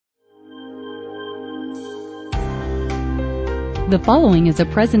The following is a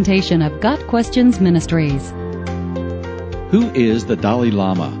presentation of Got Questions Ministries. Who is the Dalai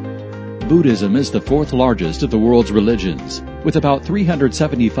Lama? Buddhism is the fourth largest of the world's religions, with about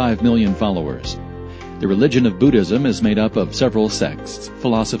 375 million followers. The religion of Buddhism is made up of several sects,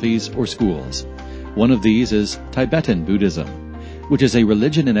 philosophies, or schools. One of these is Tibetan Buddhism, which is a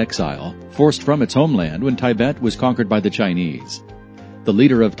religion in exile, forced from its homeland when Tibet was conquered by the Chinese. The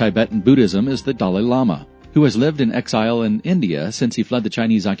leader of Tibetan Buddhism is the Dalai Lama, who has lived in exile in India since he fled the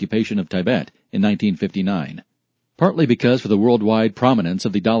Chinese occupation of Tibet in 1959. Partly because of the worldwide prominence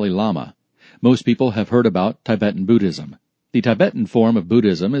of the Dalai Lama, most people have heard about Tibetan Buddhism. The Tibetan form of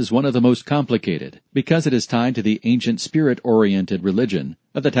Buddhism is one of the most complicated because it is tied to the ancient spirit-oriented religion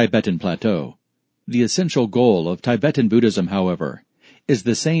of the Tibetan Plateau. The essential goal of Tibetan Buddhism, however, is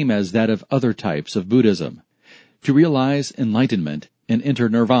the same as that of other types of Buddhism: to realize enlightenment and enter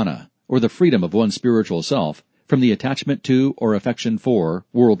nirvana, or the freedom of one's spiritual self from the attachment to or affection for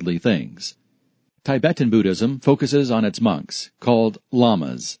worldly things. Tibetan Buddhism focuses on its monks, called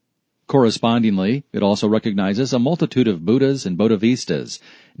lamas. Correspondingly, it also recognizes a multitude of Buddhas and Bodhisattvas,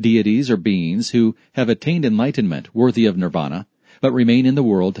 deities or beings who have attained enlightenment worthy of nirvana, but remain in the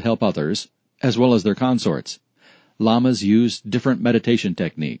world to help others, as well as their consorts. Lamas use different meditation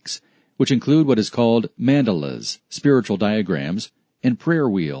techniques, which include what is called mandalas, spiritual diagrams, and prayer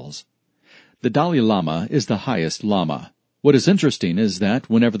wheels. The Dalai Lama is the highest Lama. What is interesting is that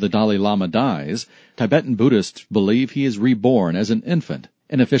whenever the Dalai Lama dies, Tibetan Buddhists believe he is reborn as an infant,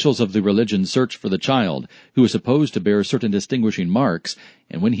 and officials of the religion search for the child, who is supposed to bear certain distinguishing marks,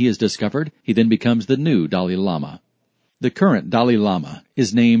 and when he is discovered, he then becomes the new Dalai Lama. The current Dalai Lama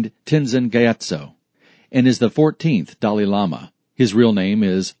is named Tenzin Gyatso, and is the 14th Dalai Lama. His real name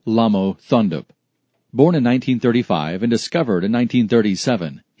is Lamo Thondup. Born in 1935 and discovered in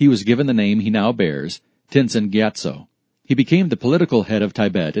 1937, he was given the name he now bears, Tenzin Gyatso. He became the political head of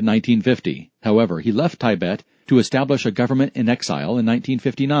Tibet in 1950. However, he left Tibet to establish a government in exile in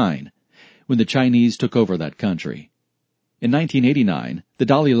 1959, when the Chinese took over that country. In 1989, the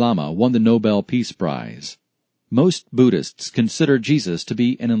Dalai Lama won the Nobel Peace Prize. Most Buddhists consider Jesus to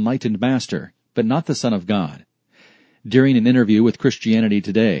be an enlightened master, but not the Son of God. During an interview with Christianity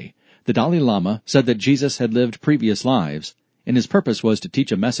Today, the Dalai Lama said that Jesus had lived previous lives, and his purpose was to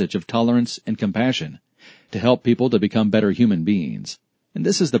teach a message of tolerance and compassion, to help people to become better human beings. And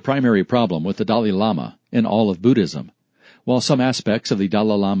this is the primary problem with the Dalai Lama and all of Buddhism. While some aspects of the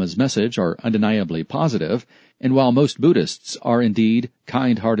Dalai Lama's message are undeniably positive, and while most Buddhists are indeed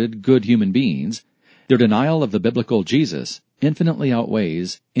kind-hearted, good human beings, their denial of the biblical Jesus infinitely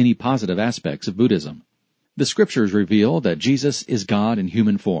outweighs any positive aspects of Buddhism. The scriptures reveal that Jesus is God in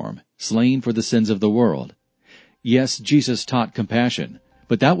human form, slain for the sins of the world. Yes, Jesus taught compassion,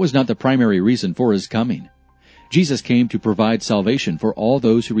 but that was not the primary reason for his coming. Jesus came to provide salvation for all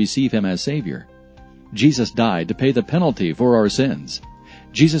those who receive him as Savior. Jesus died to pay the penalty for our sins.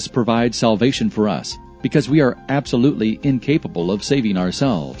 Jesus provides salvation for us because we are absolutely incapable of saving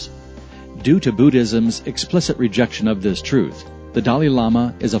ourselves. Due to Buddhism's explicit rejection of this truth, the Dalai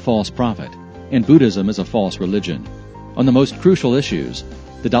Lama is a false prophet, and Buddhism is a false religion. On the most crucial issues,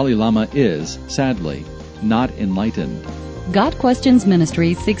 the Dalai Lama is, sadly, not enlightened. Got Questions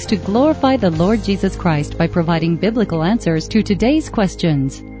Ministry seeks to glorify the Lord Jesus Christ by providing biblical answers to today's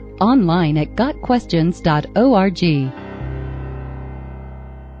questions. Online at gotquestions.org.